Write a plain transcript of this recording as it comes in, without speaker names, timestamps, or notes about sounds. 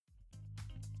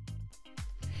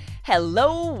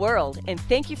Hello, world, and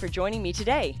thank you for joining me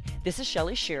today. This is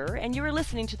Shelly Shearer, and you are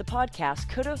listening to the podcast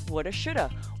Coulda, Woulda, Shoulda,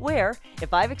 where,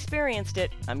 if I've experienced it,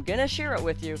 I'm gonna share it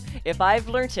with you. If I've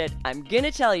learnt it, I'm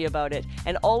gonna tell you about it,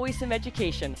 and always some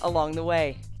education along the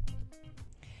way.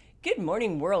 Good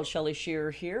morning, world. Shelly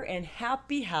Shearer here, and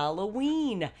happy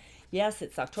Halloween. Yes,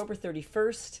 it's October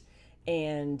 31st.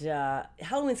 And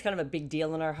Halloween's kind of a big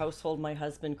deal in our household. My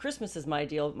husband, Christmas is my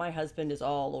deal. My husband is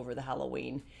all over the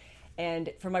Halloween.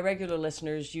 And for my regular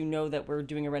listeners, you know that we're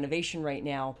doing a renovation right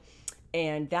now.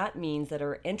 And that means that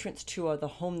our entrance to the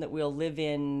home that we'll live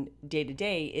in day to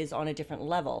day is on a different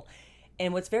level.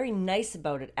 And what's very nice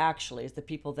about it, actually, is the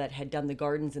people that had done the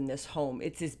gardens in this home.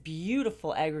 It's this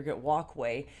beautiful aggregate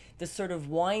walkway that sort of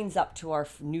winds up to our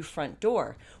new front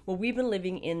door. Well, we've been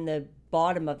living in the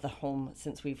bottom of the home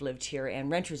since we've lived here, and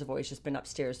renters have always just been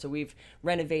upstairs. So we've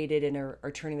renovated and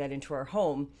are turning that into our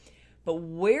home. But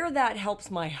where that helps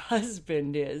my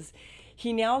husband is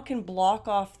he now can block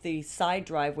off the side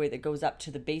driveway that goes up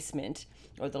to the basement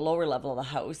or the lower level of the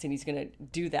house, and he's going to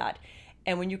do that.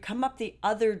 And when you come up the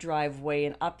other driveway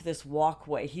and up this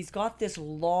walkway, he's got this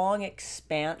long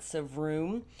expanse of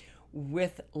room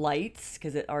with lights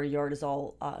because our yard is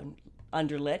all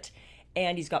underlit.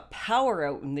 And he's got power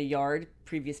out in the yard.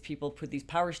 Previous people put these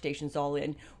power stations all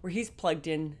in where he's plugged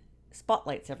in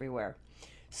spotlights everywhere.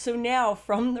 So now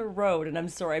from the road, and I'm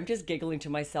sorry, I'm just giggling to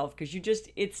myself because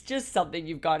it's just something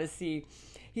you've got to see.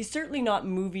 He's certainly not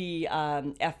movie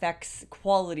FX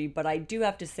quality, but I do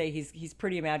have to say he's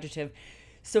pretty imaginative.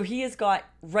 So he has got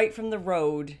right from the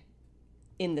road,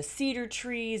 in the cedar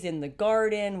trees, in the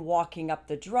garden, walking up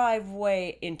the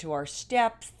driveway, into our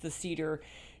steps, the cedar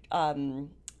ones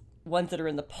that are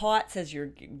in the pots as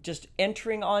you're just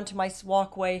entering onto my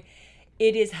walkway.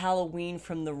 It is Halloween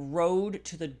from the road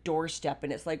to the doorstep,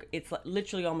 and it's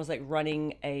literally almost like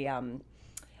running a and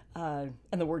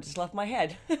the word just left my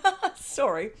head.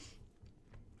 Sorry.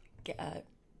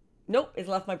 Nope, it's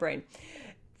left my brain.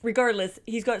 Regardless,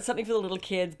 he's got something for the little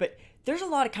kids, but there's a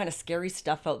lot of kind of scary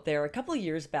stuff out there. A couple of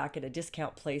years back at a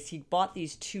discount place, he bought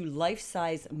these 2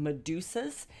 life-size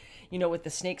Medusas, with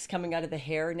the snakes coming out of the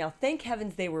hair. Now, thank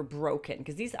heavens they were broken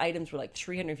because these items were like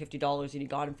 $350 and he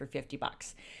got them for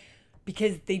 $50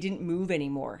 because they didn't move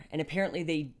anymore. And apparently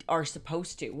they are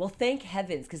supposed to. Well, thank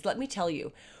heavens, because let me tell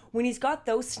you, when he's got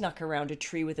those snuck around a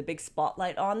tree with a big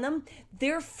spotlight on them,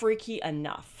 they're freaky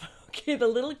enough. Okay, the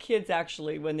little kids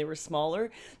actually, when they were smaller,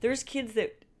 there's kids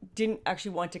that didn't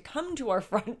actually want to come to our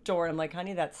front door. I'm like,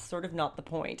 honey, that's sort of not the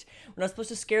point. We're not supposed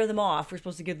to scare them off. We're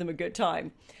supposed to give them a good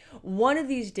time. One of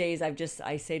these days,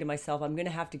 I say to myself, I'm going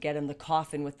to have to get him the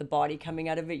coffin with the body coming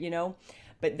out of it,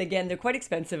 But again, they're quite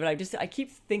expensive. And I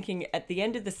keep thinking at the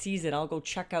end of the season, I'll go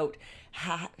check out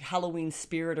Halloween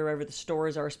Spirit or wherever the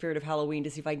stores are, Spirit of Halloween,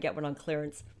 to see if I can get one on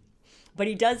clearance. But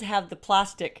he does have the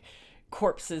plastic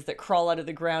corpses that crawl out of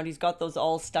the ground. He's got those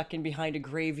all stuck in behind a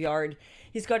graveyard.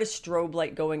 He's got a strobe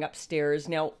light going upstairs.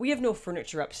 Now, we have no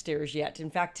furniture upstairs yet. In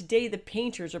fact, today the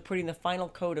painters are putting the final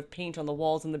coat of paint on the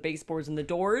walls and the baseboards and the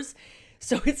doors.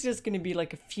 So it's just going to be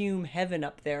like a fume heaven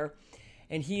up there.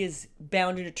 And he is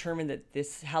bound and determined that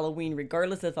this Halloween,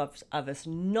 regardless of us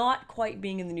not quite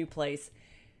being in the new place,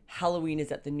 Halloween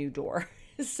is at the new door.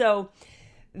 So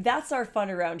that's our fun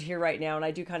around here right now. And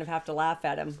I do kind of have to laugh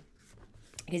at him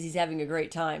because he's having a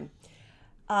great time.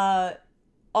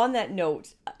 On that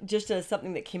note, just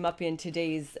something that came up in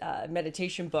today's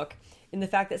meditation book, in the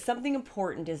fact that something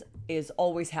important is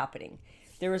always happening.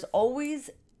 There's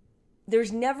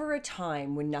never a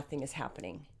time when nothing is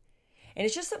happening. And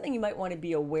it's just something you might want to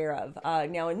be aware of.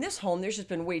 Now, in this home, there's just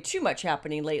been way too much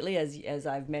happening lately, as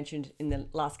I've mentioned in the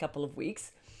last couple of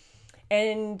weeks.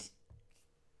 And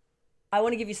I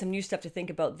want to give you some new stuff to think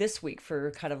about this week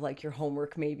for kind of like your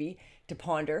homework, maybe, to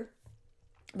ponder.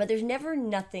 But there's never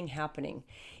nothing happening.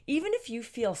 Even if you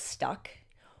feel stuck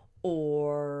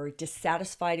or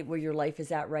dissatisfied at where your life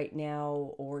is at right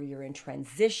now, or you're in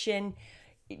transition,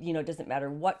 it doesn't matter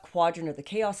what quadrant of the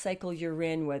chaos cycle you're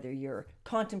in, whether you're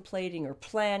contemplating or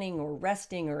planning or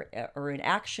resting or in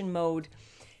action mode,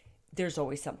 there's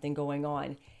always something going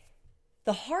on.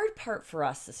 The hard part for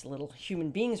us, as little human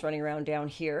beings running around down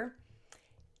here,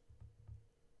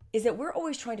 is that we're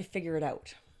always trying to figure it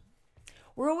out.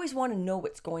 We always want to know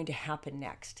what's going to happen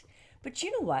next. But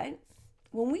you know what?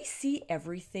 When we see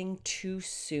everything too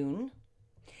soon,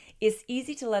 it's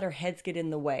easy to let our heads get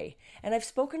in the way. And I've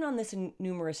spoken on this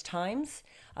numerous times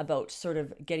about sort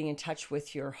of getting in touch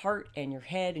with your heart and your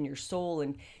head and your soul,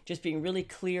 and just being really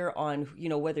clear on,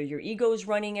 whether your ego's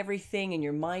running everything and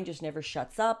your mind just never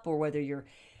shuts up, or whether you're,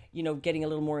 getting a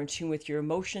little more in tune with your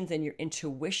emotions and your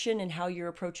intuition and how you're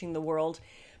approaching the world.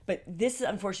 But this,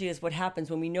 unfortunately, is what happens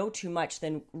when we know too much.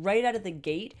 Then right out of the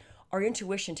gate, our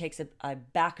intuition takes a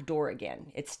back door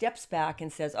again. It steps back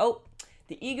and says, oh,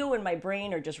 the ego and my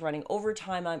brain are just running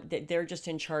overtime. They're just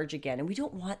in charge again. And we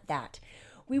don't want that.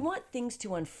 We want things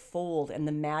to unfold and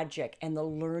the magic and the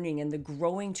learning and the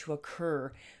growing to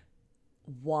occur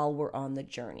while we're on the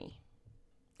journey.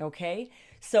 Okay?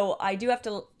 So I do have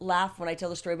to laugh when I tell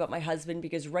the story about my husband,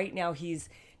 because right now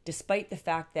despite the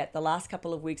fact that the last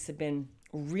couple of weeks have been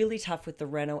really tough with the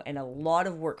reno and a lot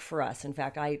of work for us. In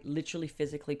fact, I literally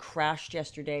physically crashed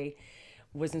yesterday,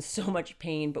 was in so much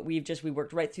pain, but we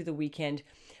worked right through the weekend.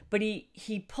 But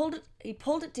he pulled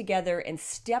it together and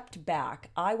stepped back.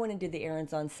 I went and did the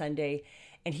errands on Sunday,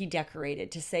 and he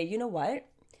decorated to say, you know what?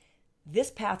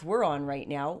 This path we're on right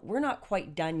now, we're not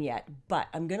quite done yet, but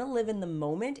I'm going to live in the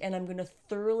moment and I'm going to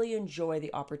thoroughly enjoy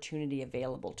the opportunity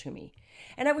available to me.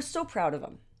 And I was so proud of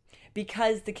him,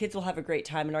 because the kids will have a great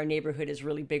time, and our neighborhood is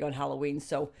really big on Halloween.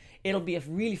 So it'll be a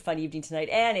really fun evening tonight,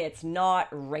 and it's not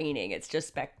raining. It's just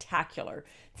spectacular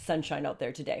sunshine out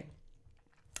there today.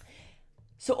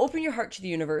 So open your heart to the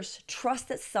universe. Trust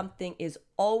that something is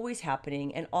always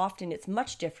happening, and often it's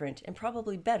much different and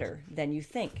probably better than you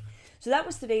think. So that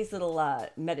was today's little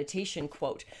meditation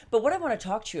quote. But what I want to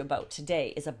talk to you about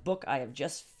today is a book I have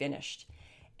just finished,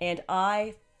 and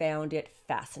I found it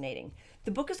fascinating. The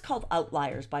book is called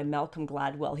Outliers by Malcolm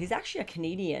Gladwell. He's actually a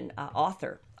Canadian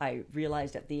author. I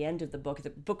realized at the end of the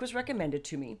book was recommended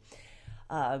to me.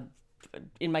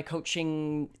 In my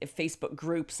coaching Facebook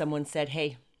group, someone said,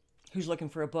 hey, who's looking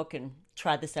for a book, and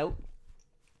try this out?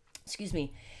 Excuse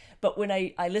me. But when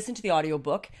I listened to the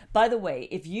audiobook, by the way,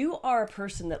 if you are a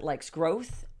person that likes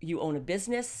growth, you own a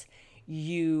business,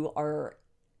 you are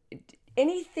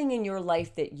anything in your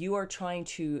life that you are trying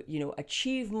to,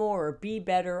 achieve more or be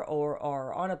better or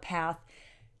are on a path,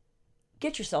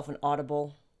 get yourself an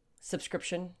Audible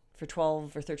subscription for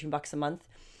 $12 or $13 a month.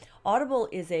 Audible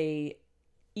is a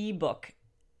ebook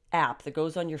app that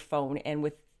goes on your phone, and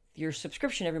with your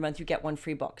subscription every month, you get one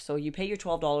free book. So you pay your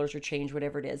 $12 or change,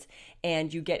 whatever it is,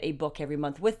 and you get a book every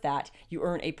month. With that, you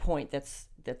earn a point that's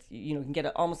you can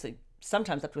get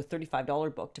sometimes up to a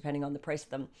 $35 book, depending on the price of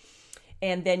them.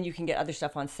 And then you can get other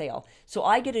stuff on sale. So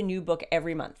I get a new book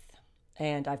every month.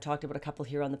 And I've talked about a couple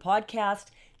here on the podcast.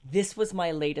 This was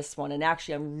my latest one. And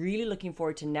actually, I'm really looking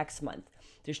forward to next month.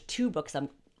 There's 2 books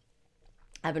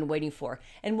I've been waiting for.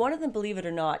 And one of them, believe it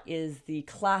or not, is the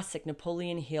classic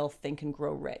Napoleon Hill, Think and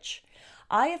Grow Rich.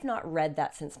 I have not read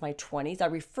that since my 20s. I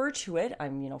refer to it.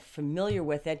 I'm, familiar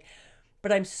with it.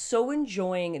 But I'm so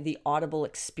enjoying the Audible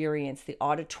experience, the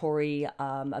auditory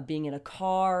of being in a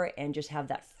car and just have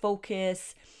that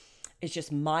focus. It's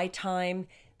just my time,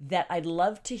 that I'd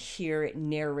love to hear it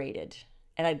narrated.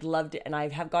 And I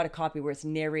have got a copy where it's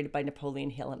narrated by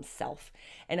Napoleon Hill himself.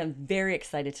 And I'm very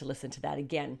excited to listen to that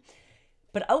again.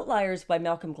 But Outliers by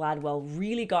Malcolm Gladwell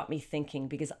really got me thinking,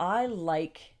 because I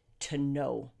like to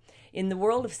know. In the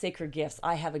world of sacred gifts,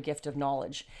 I have a gift of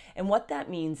knowledge. And what that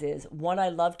means is, one, I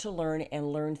love to learn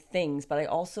and learn things, but I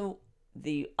also,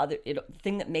 the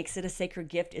thing that makes it a sacred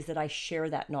gift is that I share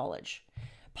that knowledge.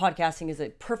 Podcasting is a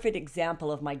perfect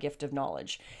example of my gift of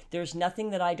knowledge. There's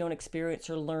nothing that I don't experience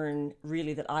or learn,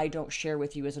 really, that I don't share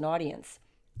with you as an audience.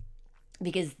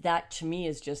 Because that, to me,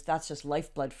 that's just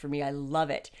lifeblood for me. I love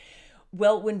it.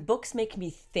 Well, when books make me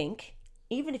think,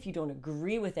 even if you don't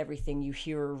agree with everything you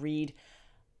hear or read,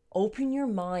 open your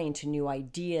mind to new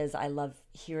ideas. I love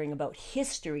hearing about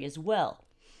history as well.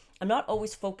 I'm not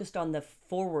always focused on the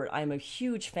forward. I'm a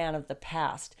huge fan of the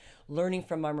past, learning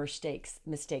from our mistakes,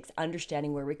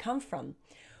 understanding where we come from.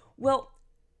 Well,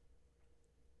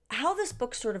 how this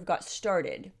book sort of got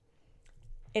started,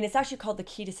 and it's actually called The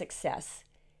Key to Success.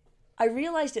 I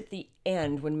realized at the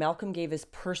end, when Malcolm gave his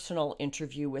personal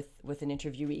interview with an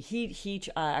interviewee, he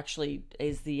actually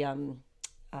is the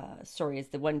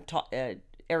one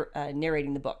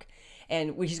narrating the book,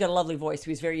 and he's got a lovely voice,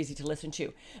 so he's very easy to listen to.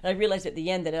 And I realized at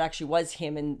the end that it actually was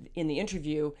him, and in the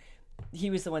interview, he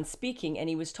was the one speaking, and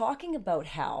he was talking about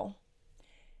how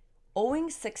owing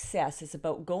success is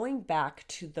about going back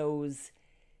to those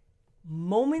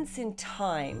moments in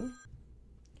time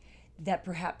that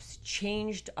perhaps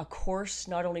changed a course,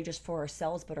 not only just for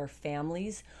ourselves, but our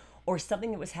families, or something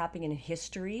that was happening in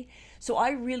history. So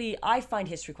I find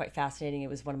history quite fascinating. It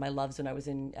was one of my loves when I was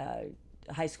in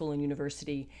high school and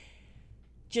university.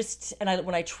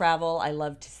 When I travel, I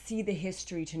love to see the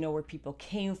history, to know where people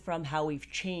came from, how we've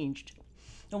changed.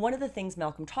 And one of the things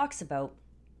Malcolm talks about,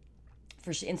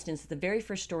 for instance, the very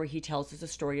first story he tells is the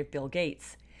story of Bill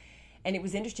Gates. And it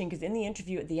was interesting because in the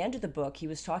interview at the end of the book, he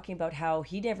was talking about how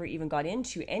he never even got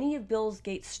into any of Bill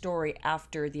Gates' story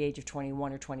after the age of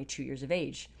 21 or 22 years of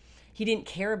age. He didn't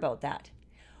care about that.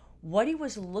 What he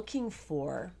was looking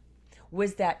for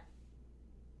was that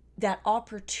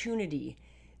opportunity,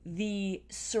 the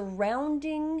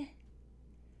surrounding,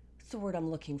 what's the word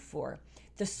I'm looking for?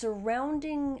 The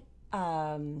surrounding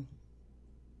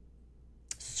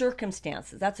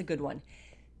circumstances, that's a good one,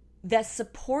 that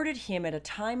supported him at a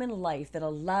time in life that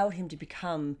allowed him to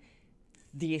become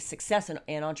the success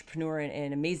and entrepreneur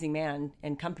and amazing man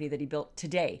and company that he built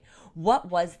today. What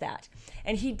was that?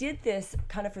 And he did this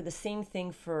kind of for the same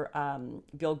thing for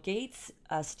Bill Gates,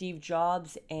 Steve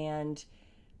Jobs, and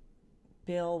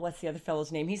Bill, what's the other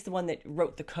fellow's name? He's the one that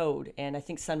wrote the code, and I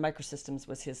think Sun Microsystems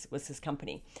was his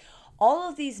company. All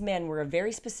of these men were a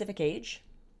very specific age,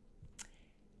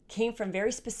 came from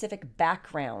very specific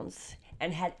backgrounds,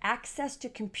 and had access to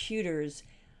computers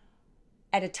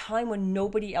at a time when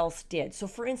nobody else did. So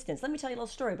for instance, let me tell you a little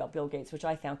story about Bill Gates, which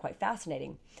I found quite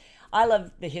fascinating. I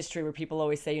love the history where people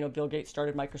always say, Bill Gates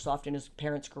started Microsoft in his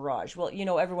parents' garage. Well,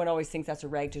 everyone always thinks that's a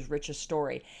rags to riches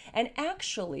story. And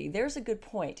actually, there's a good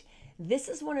point. This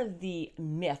is one of the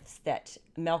myths that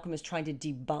Malcolm is trying to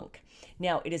debunk.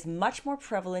 Now, it is much more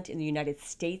prevalent in the United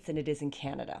States than it is in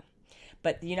Canada.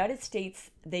 But the United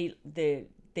States, they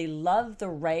love the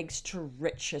rags to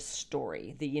riches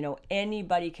story.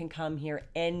 Anybody can come here,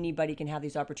 anybody can have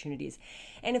these opportunities.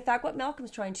 And in fact, what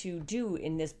Malcolm's trying to do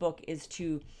in this book is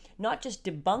to not just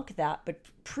debunk that, but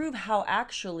prove how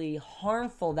actually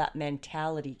harmful that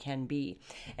mentality can be.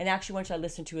 And actually, once I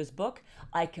listened to his book,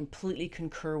 I completely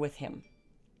concur with him.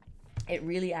 It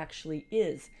really actually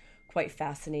is quite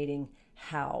fascinating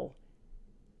how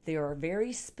there are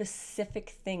very specific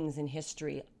things in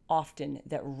history often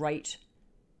that write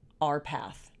our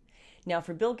path. Now,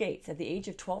 for Bill Gates, at the age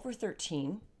of 12 or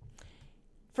 13,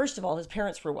 first of all, his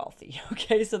parents were wealthy.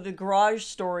 Okay, so the garage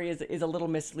story is a little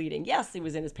misleading. Yes, he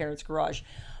was in his parents' garage,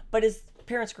 but his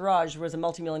parents' garage was a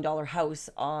multi-million-dollar house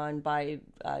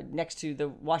next to the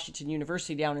Washington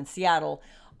University down in Seattle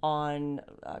on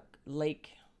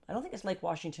Lake. I don't think it's Lake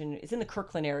Washington. It's in the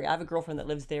Kirkland area. I have a girlfriend that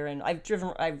lives there, and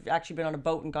I've actually been on a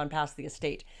boat and gone past the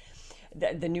estate,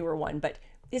 the newer one. But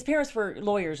his parents were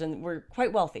lawyers and were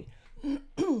quite wealthy.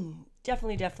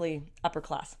 Definitely upper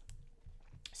class.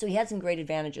 So he had some great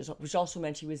advantages, which also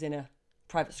meant he was in a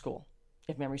private school,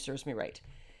 if memory serves me right.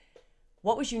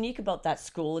 What was unique about that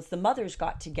school is the mothers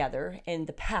got together in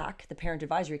the PAC, the Parent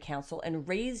Advisory Council, and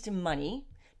raised money,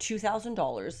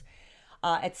 $2,000,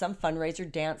 at some fundraiser,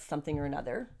 dance, something or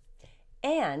another.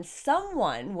 And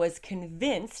someone was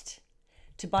convinced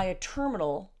to buy a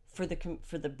terminal for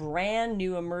the brand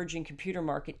new emerging computer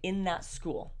market in that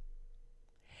school.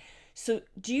 So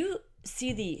do you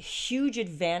see the huge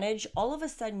advantage? All of a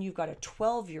sudden, you've got a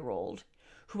 12-year-old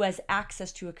who has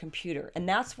access to a computer. And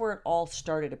that's where it all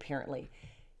started, apparently.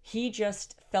 He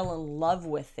just fell in love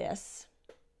with this.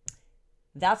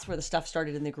 That's where the stuff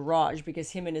started in the garage,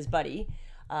 because him and his buddy,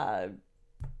 I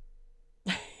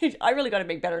really got to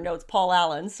make better notes, Paul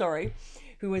Allen,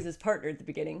 who was his partner at the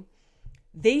beginning.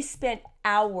 They spent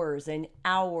hours and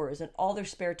hours and all their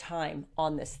spare time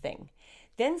on this thing.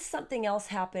 Then something else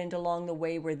happened along the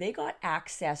way where they got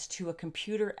access to a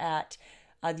computer at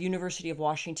the University of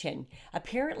Washington.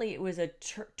 Apparently, it was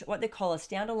what they call a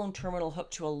standalone terminal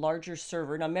hooked to a larger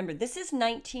server. Now, remember, this is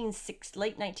late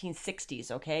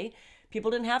 1960s, okay?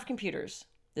 People didn't have computers.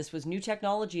 This was new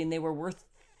technology, and they were worth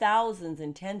thousands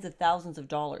and tens of thousands of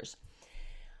dollars.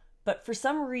 But for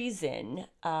some reason,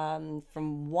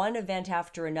 from one event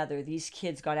after another, these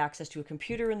kids got access to a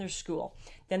computer in their school.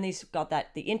 Then they got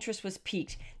the interest was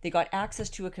piqued. They got access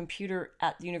to a computer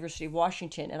at the University of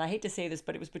Washington. And I hate to say this,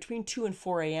 but it was between 2 and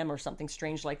 4 a.m. or something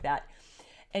strange like that.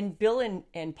 And Bill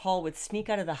and Paul would sneak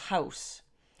out of the house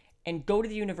and go to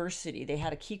the university. They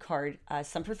had a key card.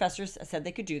 Some professors said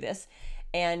they could do this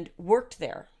and worked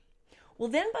there. Well,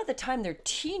 then by the time they're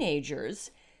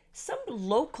teenagers, some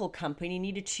local company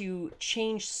needed to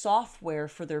change software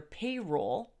for their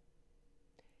payroll.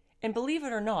 And believe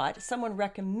it or not, someone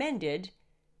recommended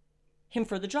him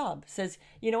for the job. Says,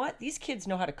 you know what? These kids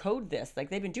know how to code this. Like,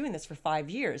 they've been doing this for 5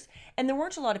 years. And there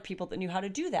weren't a lot of people that knew how to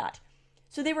do that.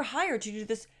 So they were hired to do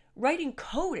this writing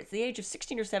code at the age of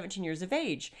 16 or 17 years of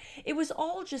age. It was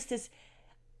all just this.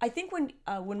 I think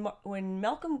when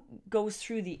Malcolm goes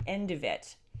through the end of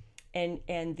it,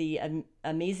 and the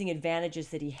amazing advantages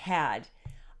that he had,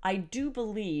 I do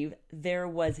believe there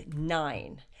was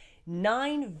nine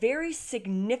very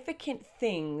significant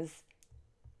things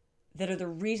that are the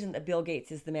reason that Bill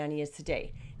Gates is the man he is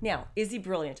today. Now, is he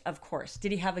brilliant? Of course.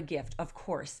 Did he have a gift? Of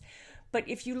course. But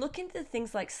if you look into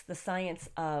things like the science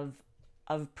of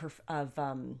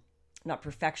not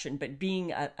perfection, but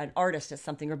being an artist at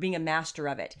something or being a master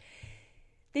of it,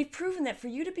 they've proven that for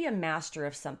you to be a master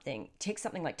of something takes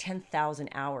something like 10,000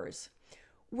 hours.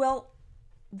 Well,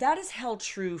 that is held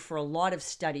true for a lot of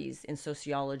studies in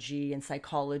sociology and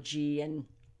psychology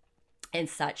and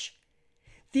such.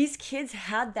 These kids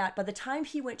had that. By the time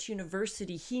he went to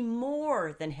university, he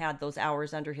more than had those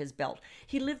hours under his belt.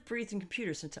 He lived, breathed in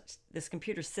computer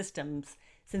systems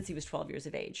since he was 12 years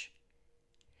of age.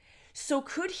 So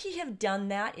could he have done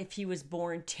that if he was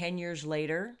born 10 years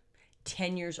later,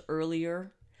 10 years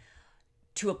earlier,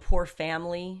 to a poor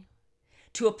family,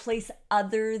 to a place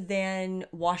other than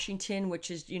Washington, which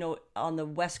is, on the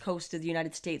west coast of the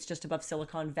United States, just above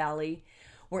Silicon Valley,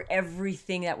 where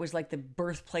everything that was like the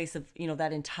birthplace of,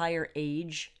 that entire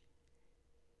age?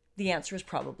 The answer is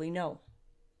probably no.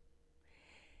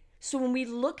 So when we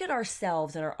look at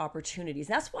ourselves and our opportunities,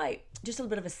 that's why, just a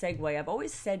little bit of a segue, I've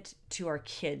always said to our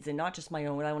kids, and not just my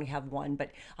own, I only have one,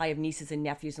 but I have nieces and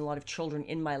nephews and a lot of children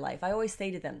in my life. I always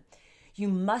say to them, you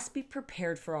must be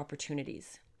prepared for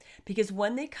opportunities, because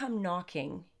when they come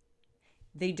knocking,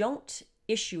 they don't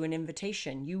issue an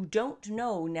invitation. You don't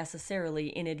know necessarily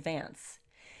in advance.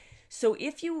 So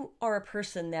if you are a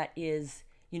person that is,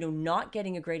 not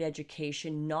getting a great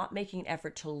education, not making an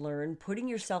effort to learn, putting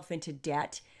yourself into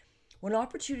debt, when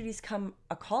opportunities come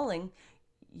a-calling,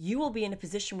 you will be in a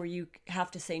position where you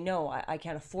have to say, no, I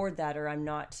can't afford that, or I'm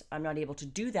not able to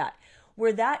do that.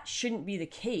 Where that shouldn't be the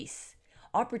case.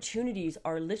 Opportunities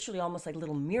are literally almost like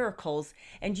little miracles,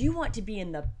 and you want to be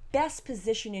in the best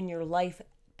position in your life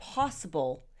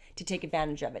possible to take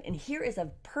advantage of it. And here is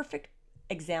a perfect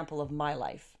example of my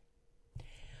life.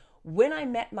 When I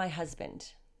met my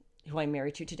husband, who I'm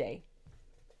married to today,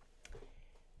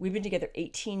 we've been together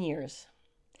 18 years.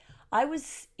 I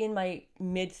was in my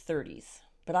mid-30s,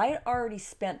 but I had already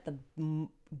spent the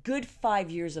good 5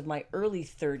 years of my early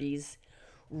 30s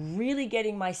really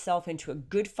getting myself into a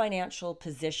good financial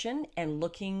position and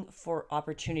looking for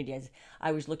opportunities.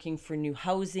 I was looking for new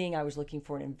housing. I was looking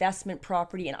for an investment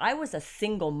property, and I was a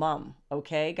single mom.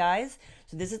 Okay, guys?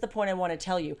 So this is the point I want to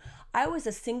tell you. I was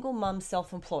a single mom,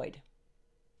 self-employed.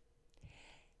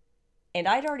 And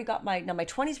I'd already got my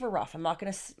 20s were rough. I'm not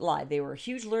going to lie. They were a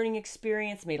huge learning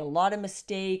experience, made a lot of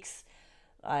mistakes.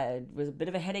 It was a bit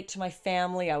of a headache to my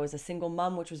family. I was a single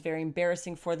mom, which was very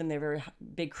embarrassing for them. They're very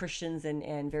big Christians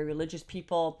and very religious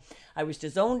people. I was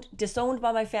disowned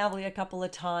by my family a couple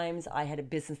of times. I had a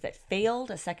business that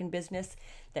failed, a second business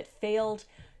that failed.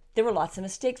 There were lots of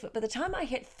mistakes. But by the time I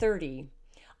hit 30,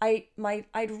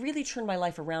 I'd really turned my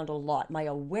life around a lot. My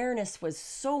awareness was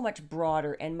so much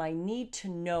broader, and my need to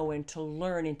know and to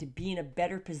learn and to be in a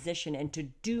better position and to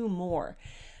do more.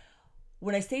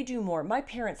 When I say do more, my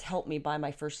parents helped me buy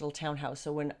my first little townhouse.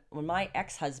 So when my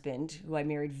ex-husband, who I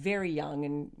married very young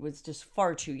and was just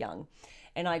far too young,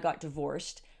 and I got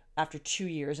divorced after 2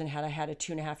 years and I had a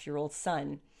 2.5-year-old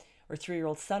son or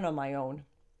 3-year-old son on my own,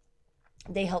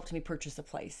 they helped me purchase a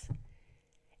place.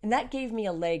 And that gave me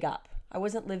a leg up. I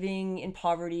wasn't living in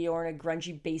poverty or in a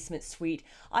grungy basement suite.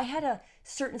 I had a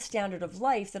certain standard of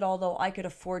life that, although I could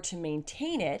afford to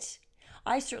maintain it,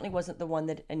 I certainly wasn't the one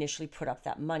that initially put up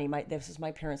that money. This was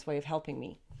my parents' way of helping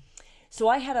me. So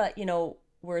I had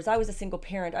whereas I was a single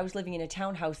parent, I was living in a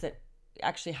townhouse that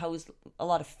actually housed a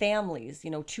lot of families.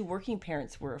 2 working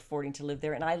parents were affording to live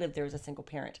there, and I lived there as a single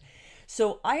parent.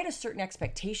 So I had a certain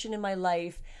expectation in my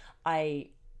life.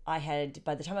 I had,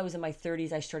 by the time I was in my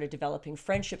 30s, I started developing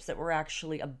friendships that were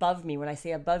actually above me. When I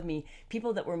say above me,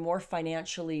 people that were more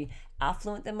financially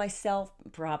affluent than myself,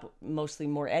 perhaps mostly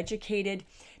more educated,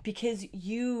 because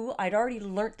I'd already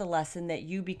learned the lesson that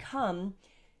you become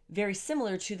very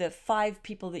similar to the 5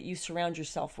 people that you surround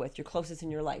yourself with, your closest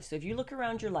in your life. So if you look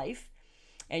around your life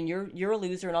and you're a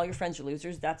loser and all your friends are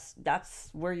losers, that's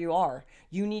where you are.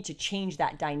 You need to change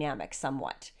that dynamic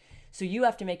somewhat. So you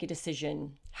have to make a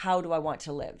decision, how do I want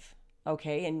to live?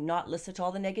 Okay, and not listen to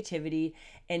all the negativity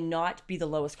and not be the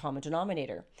lowest common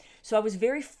denominator. So I was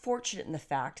very fortunate in the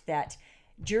fact that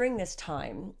during this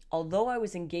time, although I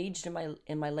was engaged in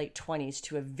my late 20s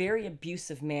to a very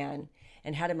abusive man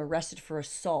and had him arrested for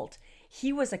assault,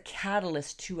 he was a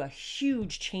catalyst to a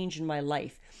huge change in my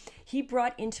life. He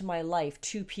brought into my life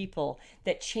 2 people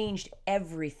that changed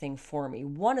everything for me.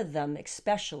 One of them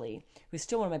especially, who's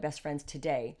still one of my best friends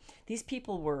today. These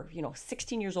people were,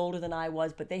 16 years older than I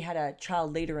was, but they had a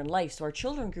child later in life. So our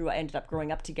children ended up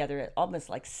growing up together, almost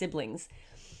like siblings.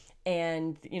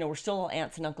 And, we're still all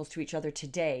aunts and uncles to each other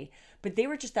today. But they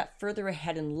were just that further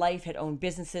ahead in life, had owned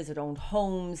businesses, had owned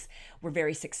homes, were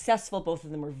very successful. Both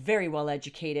of them were very well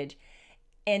educated.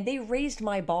 And they raised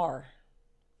my bar.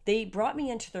 They brought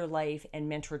me into their life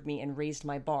and mentored me and raised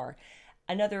my bar.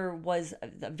 Another was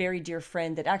a very dear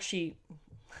friend that actually,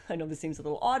 I know this seems a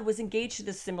little odd, was engaged to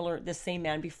this same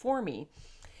man before me.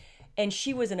 And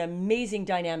she was an amazing,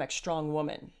 dynamic, strong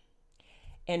woman.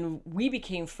 And we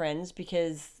became friends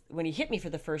because when he hit me for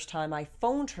the first time, I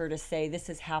phoned her to say, this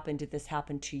has happened. Did this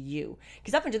happen to you?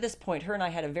 Because up until this point, her and I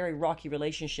had a very rocky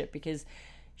relationship because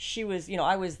she was,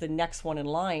 I was the next one in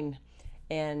line.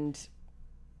 And,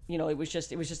 it was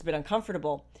just a bit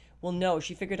uncomfortable. Well, no,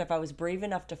 she figured if I was brave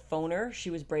enough to phone her, she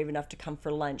was brave enough to come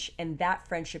for lunch. And that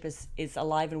friendship is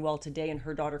alive and well today. And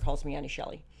her daughter calls me Annie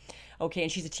Shelley. Okay,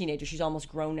 and she's a teenager. She's almost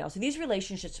grown now. So these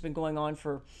relationships have been going on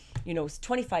for,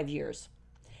 25 years.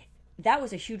 That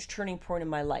was a huge turning point in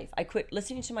my life. I quit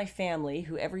listening to my family,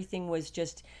 who everything was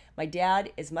just, my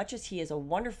dad, as much as he is a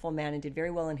wonderful man and did very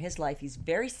well in his life, he's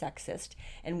very sexist,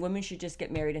 and women should just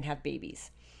get married and have babies.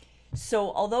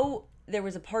 So although there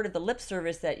was a part of the lip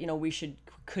service that, we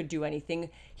could do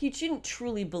anything, he didn't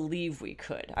truly believe we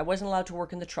could. I wasn't allowed to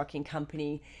work in the trucking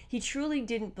company. He truly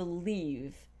didn't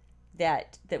believe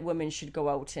that women should go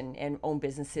out and own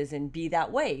businesses and be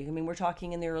that way. I mean, we're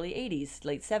talking in the early 80s,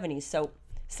 late 70s. So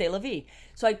c'est la vie.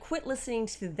 So I quit listening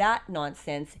to that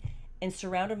nonsense and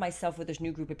surrounded myself with this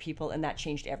new group of people, and that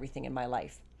changed everything in my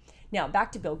life. Now,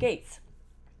 back to Bill Gates.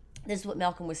 This is what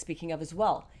Malcolm was speaking of as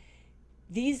well.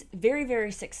 These very,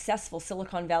 very successful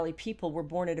Silicon Valley people were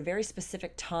born at a very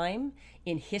specific time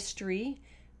in history.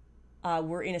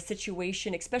 We're in a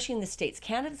situation, especially in the States.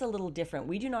 Canada's a little different.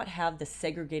 We do not have the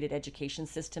segregated education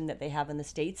system that they have in the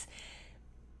States.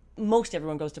 Most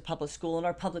everyone goes to public school, and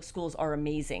our public schools are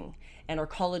amazing. And our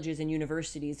colleges and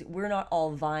universities, we're not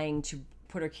all vying to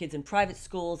put our kids in private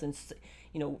schools. And,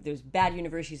 there's bad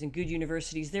universities and good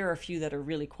universities. There are a few that are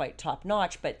really quite top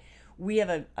notch, but we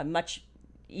have a much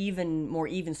more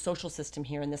even social system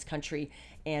here in this country,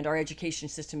 and our education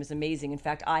system is amazing. In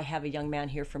fact, I have a young man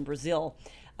here from Brazil.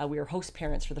 We are host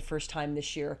parents for the first time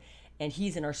this year, and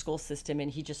he's in our school system,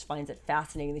 and he just finds it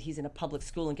fascinating that he's in a public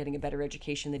school and getting a better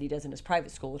education than he does in his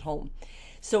private school at home.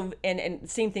 So, and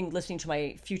same thing listening to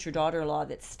my future daughter-in-law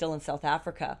that's still in South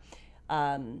Africa.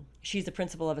 She's the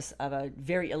principal of a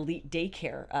very elite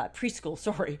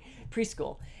preschool.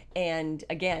 And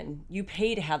again, you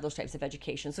pay to have those types of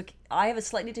education. So I have a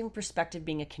slightly different perspective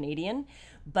being a Canadian,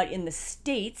 but in the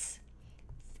States,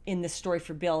 in this story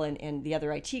for Bill and the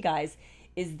other IT guys,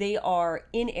 is they are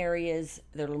in areas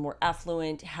that are a little more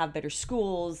affluent, have better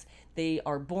schools. They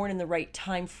are born in the right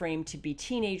time frame to be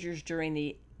teenagers during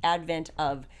the advent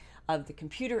of the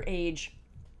computer age,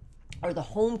 or the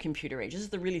home computer age. This is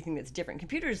the really thing that's different.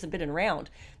 Computers have been around,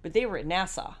 but they were at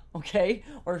NASA, okay,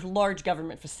 or large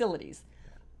government facilities.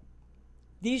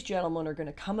 These gentlemen are going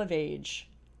to come of age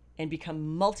and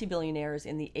become multi-billionaires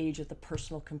in the age of the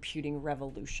personal computing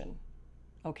revolution,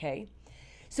 okay?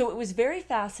 So it was very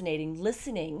fascinating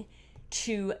listening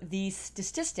to these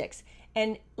statistics.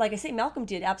 And like I say, Malcolm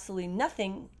did absolutely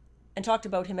nothing and talked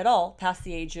about him at all past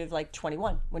the age of like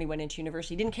 21 when he went into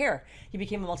university. He didn't care. He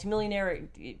became a multimillionaire.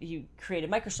 He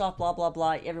created Microsoft, blah, blah,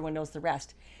 blah. Everyone knows the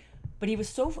rest. But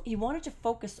he wanted to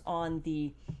focus on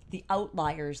the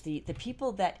outliers, the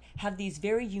people that have these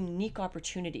very unique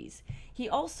opportunities. He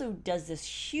also does this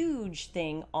huge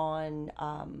thing on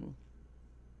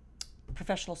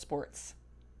professional sports.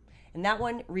 And that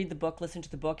one, read the book, listen to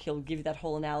the book. He'll give you that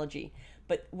whole analogy.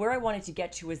 But where I wanted to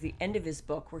get to was the end of his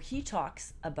book, where he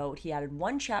talks about, he added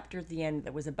one chapter at the end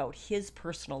that was about his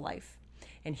personal life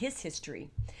and his history.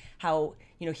 How,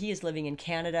 he is living in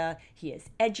Canada. He is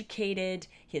educated.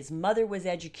 His mother was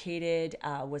educated,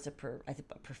 was a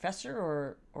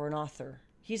professor or an author.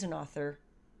 He's an author.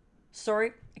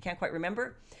 Sorry, I can't quite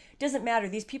remember. Doesn't matter.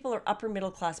 These people are upper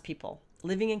middle class people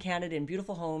living in Canada in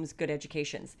beautiful homes, good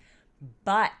educations.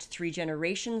 But 3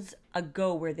 generations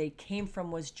ago, where they came from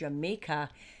was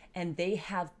Jamaica, and they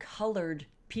have colored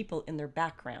people in their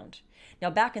background.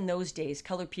 Now, back in those days,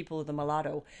 colored people of the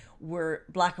mulatto were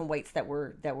black and whites that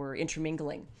were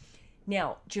intermingling.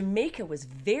 Now, Jamaica was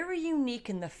very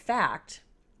unique in the fact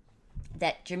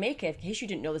that Jamaica, in case you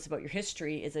didn't know this about your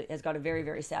history, has got a very,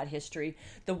 very sad history.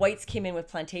 The whites came in with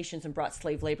plantations and brought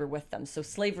slave labor with them. So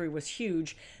slavery was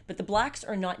huge, but the blacks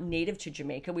are not native to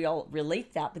Jamaica. We all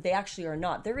relate that, but they actually are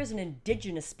not. There is an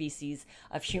indigenous species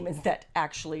of humans that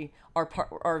actually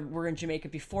were in Jamaica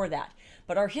before that.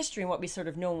 But our history and what we sort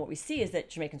of know and what we see is that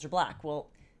Jamaicans are black. Well,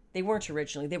 they weren't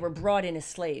originally. They were brought in as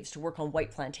slaves to work on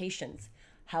white plantations.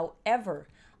 However,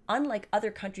 unlike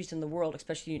other countries in the world,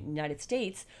 especially the United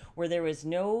States, where there was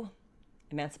no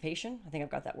emancipation, I think I've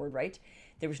got that word right,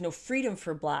 there was no freedom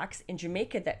for blacks, in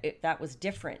Jamaica that was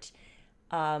different.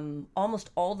 almost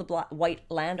all the white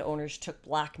landowners took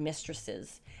black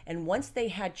mistresses. And once they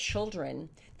had children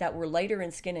that were lighter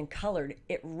in skin and colored,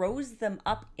 it rose them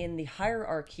up in the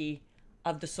hierarchy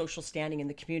of the social standing in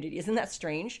the community. Isn't that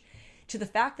strange? To the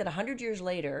fact that 100 years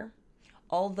later,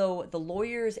 although the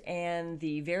lawyers and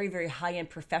the very, very high-end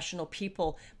professional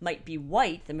people might be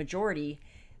white, the majority,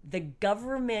 the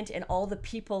government and all the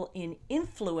people in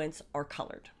influence are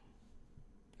colored.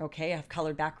 Okay, have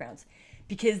colored backgrounds.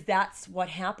 Because that's what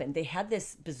happened. They had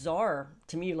this bizarre,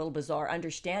 to me, a little bizarre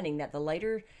understanding that the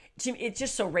lighter, it's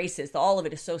just so racist. All of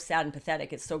it is so sad and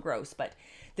pathetic. It's so gross. But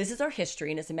this is our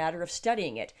history, and it's a matter of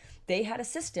studying it. They had a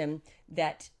system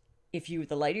that if you,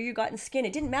 the lighter you got in skin,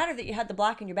 it didn't matter that you had the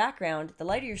black in your background. The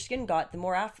lighter your skin got,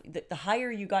 the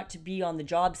higher you got to be on the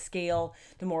job scale,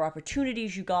 the more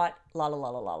opportunities you got, la la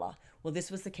la la la la. Well,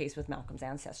 this was the case with Malcolm's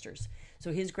ancestors.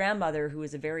 So his grandmother, who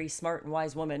was a very smart and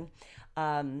wise woman,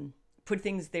 put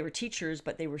things, they were teachers,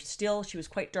 but they were still, she was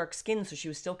quite dark skinned, so she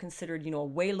was still considered, a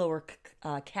way lower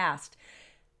caste.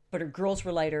 But her girls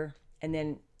were lighter, and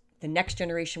then the next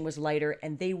generation was lighter,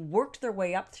 and they worked their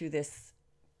way up through this,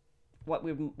 what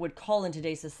we would call in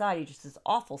today's society, just this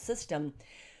awful system.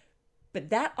 But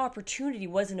that opportunity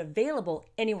wasn't available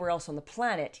anywhere else on the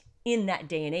planet in that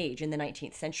day and age, in the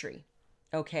 19th century.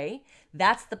 Okay?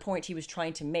 That's the point he was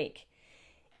trying to make.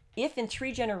 If in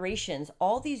 3 generations,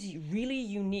 all these really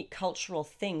unique cultural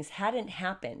things hadn't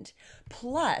happened,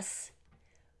 plus,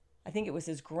 I think it was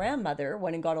his grandmother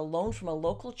went and got a loan from a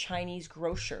local Chinese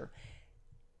grocer.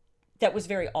 That was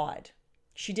very odd.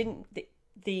 She didn't,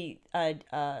 the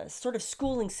sort of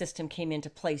schooling system came into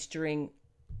place during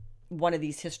one of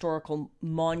these historical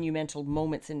monumental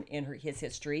moments in his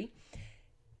history.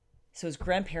 So his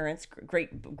grandparents,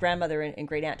 great grandmother and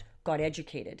great aunt got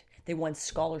educated. They won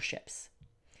scholarships.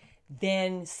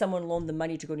 Then someone loaned them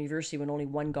money to go to university when only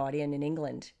one got in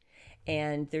England.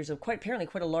 And there's apparently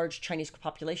quite a large Chinese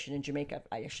population in Jamaica.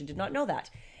 I actually did not know that.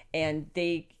 And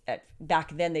they,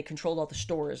 back then, they controlled all the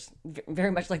stores,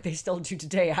 very much like they still do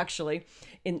today, actually,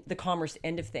 in the commerce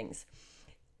end of things.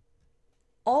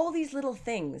 All these little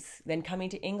things, then coming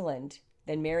to England,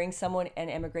 then marrying someone and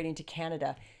emigrating to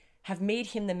Canada, have made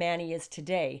him the man he is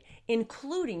today,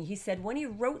 including, he said, when he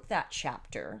wrote that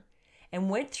chapter and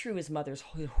went through his mother's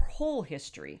whole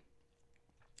history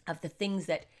of the things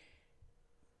that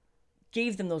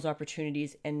gave them those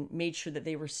opportunities and made sure that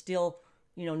they were still,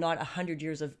 not 100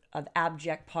 years of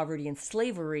abject poverty and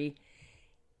slavery,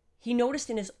 he noticed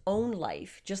in his own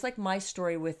life, just like my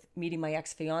story with meeting my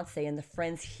ex-fiance and the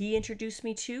friends he introduced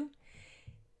me to,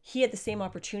 he had the same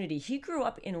opportunity. He grew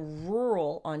up in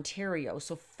rural Ontario,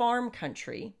 so farm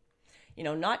country,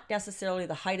 not necessarily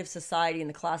the height of society and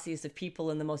the classiest of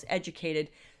people and the most educated.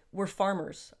 We're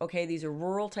farmers, okay? These are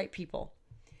rural type people.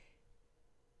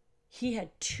 He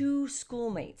had 2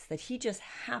 schoolmates that he just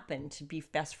happened to be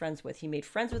best friends with. He made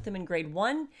friends with them in grade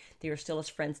 1. They are still his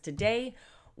friends today.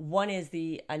 One is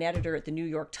an editor at the New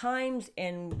York Times,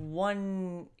 and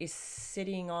one is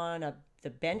sitting on the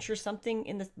bench or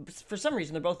something for some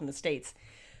reason, they're both in the States.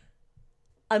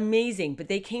 Amazing. But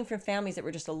they came from families that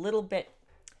were just a little bit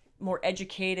more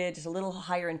educated, just a little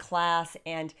higher in class.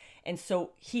 And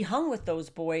so he hung with those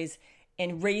boys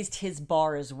and raised his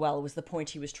bar as well, was the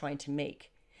point he was trying to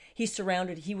make.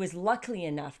 He was lucky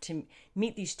enough to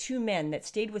meet these 2 men that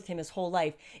stayed with him his whole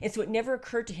life. And so it never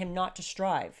occurred to him not to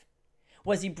strive.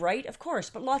 Was he bright? Of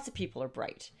course, but lots of people are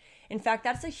bright. In fact,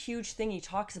 that's a huge thing he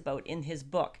talks about in his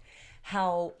book,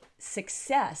 how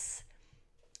success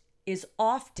is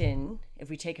often, if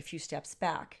we take a few steps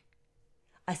back,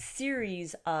 a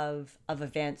series of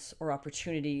events or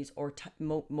opportunities or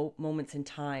moments in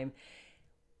time.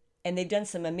 And they've done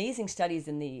some amazing studies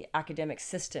in the academic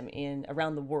system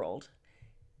around the world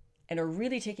and are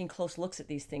really taking close looks at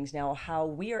these things now, how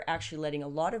we are actually letting a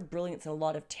lot of brilliance and a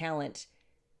lot of talent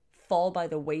fall by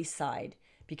the wayside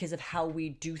because of how we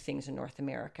do things in North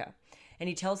America. And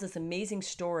he tells this amazing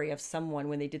story of someone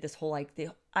when they did this whole, the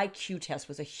IQ test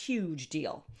was a huge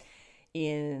deal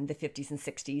in the 50s and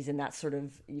 60s, and that sort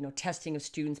of, testing of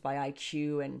students by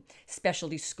IQ and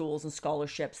specialty schools and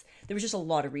scholarships. There was just a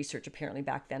lot of research apparently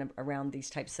back then around these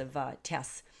types of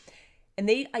tests. And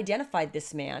they identified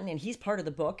this man, and he's part of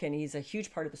the book, and he's a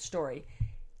huge part of the story.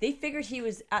 They figured he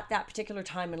was, at that particular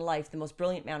time in life, the most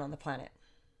brilliant man on the planet.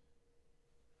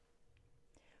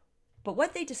 But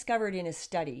what they discovered in his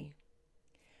study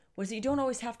was that you don't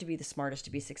always have to be the smartest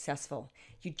to be successful.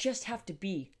 You just have to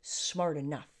be smart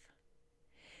enough.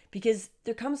 Because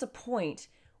there comes a point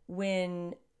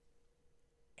when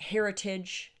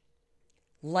heritage,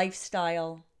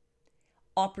 lifestyle,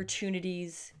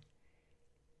 opportunities,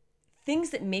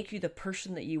 things that make you the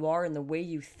person that you are and the way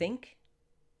you think,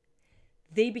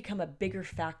 they become a bigger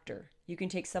factor. You can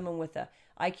take someone with a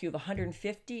IQ of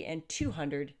 150 and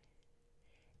 200,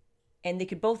 and they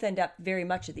could both end up very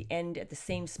much at the end at the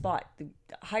same spot. The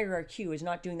higher IQ is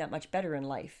not doing that much better in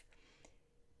life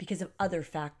because of other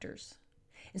factors.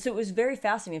 And so it was very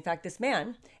fascinating. In fact, this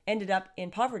man ended up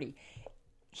in poverty.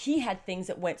 He had things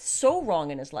that went so wrong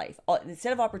in his life.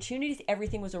 Instead of opportunities,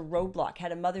 everything was a roadblock.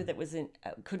 Had a mother that was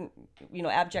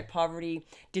abject poverty,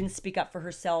 didn't speak up for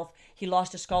herself. He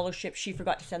lost a scholarship. She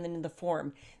forgot to send them in the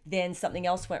form. Then something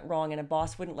else went wrong and a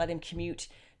boss wouldn't let him commute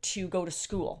to go to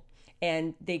school.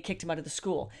 And they kicked him out of the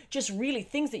school. Just really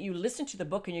things that you listen to the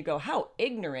book and you go, how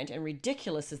ignorant and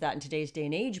ridiculous is that in today's day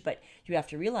and age? But you have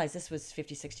to realize this was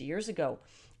 50, 60 years ago.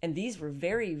 And these were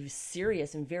very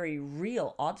serious and very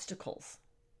real obstacles.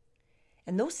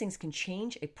 And those things can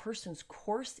change a person's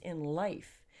course in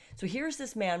life. So here's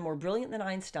this man, more brilliant than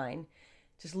Einstein,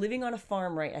 just living on a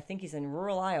farm, right? I think he's in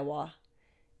rural Iowa.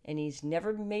 And he's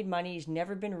never made money. He's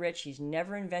never been rich. He's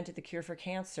never invented the cure for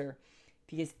cancer.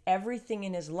 Because everything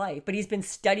in his life, but he's been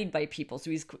studied by people, so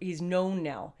he's known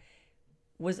now,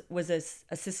 was a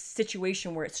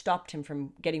situation where it stopped him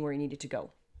from getting where he needed to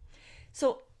go.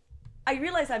 So I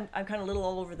realize I'm kind of a little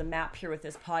all over the map here with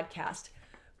this podcast,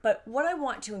 but what I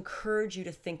want to encourage you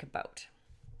to think about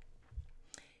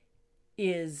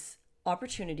is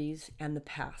opportunities and the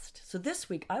past. So this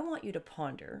week, I want you to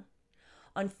ponder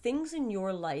on things in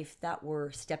your life that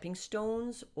were stepping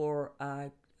stones or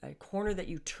a corner that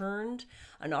you turned,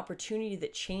 an opportunity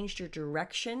that changed your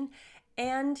direction,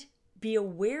 and be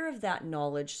aware of that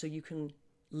knowledge so you can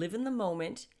live in the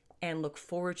moment and look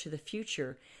forward to the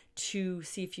future to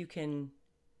see if you can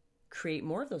create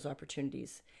more of those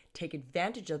opportunities, take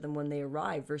advantage of them when they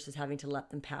arrive versus having to let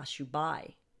them pass you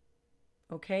by.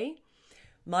 Okay?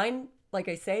 Mine, like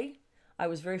I say, I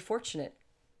was very fortunate.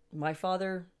 My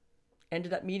father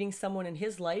ended up meeting someone in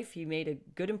his life. He made a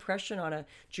good impression on a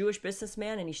Jewish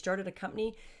businessman, and he started a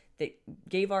company that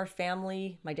gave our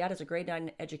family, my dad has a grade 9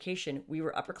 education. We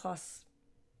were upper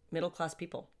middle class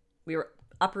people.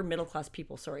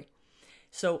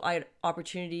 So I had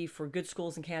opportunity for good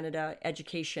schools in Canada,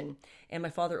 education, and my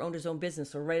father owned his own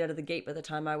business. So right out of the gate, by the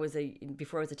time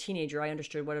before I was a teenager, I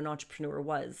understood what an entrepreneur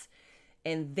was.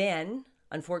 And then,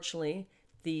 unfortunately,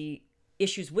 the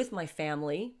issues with my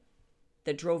family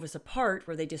that drove us apart,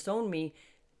 where they disowned me,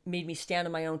 made me stand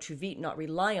on my own 2 feet, not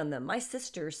rely on them. My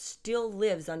sister still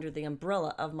lives under the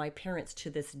umbrella of my parents to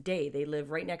this day. They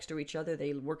live right next to each other.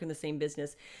 They work in the same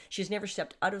business. She's never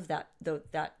stepped out of that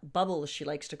bubble, as she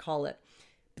likes to call it.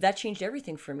 But that changed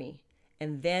everything for me.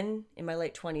 And then in my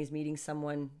late 20s, meeting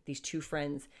someone, these 2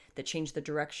 friends, that changed the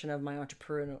direction of my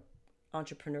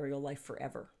entrepreneurial life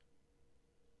forever.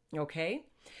 Okay?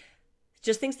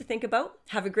 Just things to think about.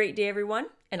 Have a great day, everyone,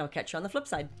 and I'll catch you on the flip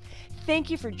side. Thank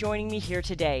you for joining me here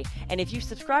today. And if you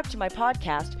subscribe to my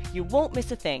podcast, you won't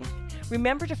miss a thing.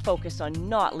 Remember to focus on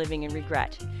not living in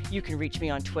regret. You can reach me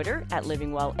on Twitter at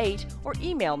livingwell8 or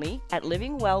email me at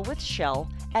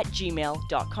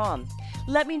livingwellwithshell@gmail.com.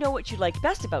 Let me know what you like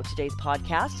best about today's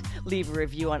podcast, leave a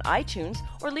review on iTunes,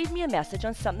 or leave me a message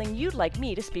on something you'd like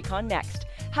me to speak on next.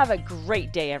 Have a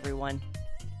great day, everyone.